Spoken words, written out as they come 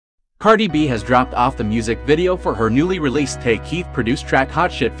Cardi B has dropped off the music video for her newly released Tay Keith-produced track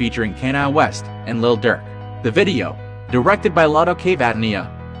Hot Shit featuring Kanye West and Lil Durk. The video, directed by Lotto Cavatania,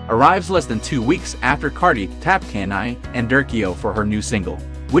 arrives less than 2 weeks after Cardi tapped Kanye and Durk for her new single,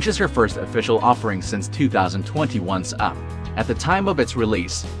 which is her first official offering since 2021's Up. At the time of its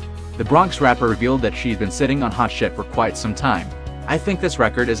release, the Bronx rapper revealed that she's been sitting on Hot Shit for quite some time. "I think this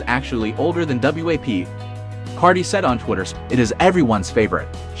record is actually older than WAP," Cardi said on Twitter. "It is everyone's favorite."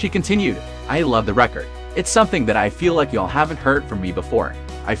 She continued, "I love the record. It's something that I feel like y'all haven't heard from me before.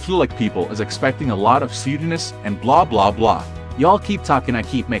 I feel like people is expecting a lot of sweetness and blah blah blah. Y'all keep talking, I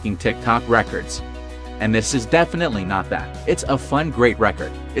keep making TikTok records. And this is definitely not that. It's a fun, great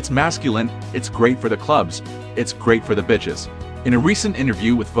record. It's masculine, it's great for the clubs, it's great for the bitches." In a recent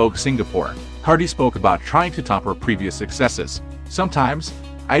interview with Vogue Singapore, Cardi spoke about trying to top her previous successes. "Sometimes,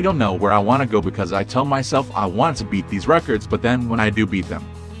 I don't know where I want to go because I tell myself I want to beat these records, but then when I do beat them,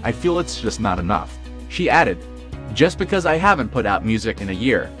 I feel it's just not enough." She added, "Just because I haven't put out music in a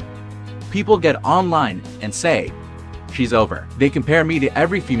year, people get online and say, she's over. They compare me to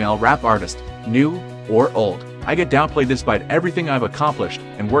every female rap artist, new or old. I get downplayed despite everything I've accomplished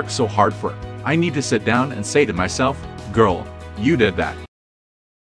and worked so hard for. I need to sit down and say to myself, girl, you did that."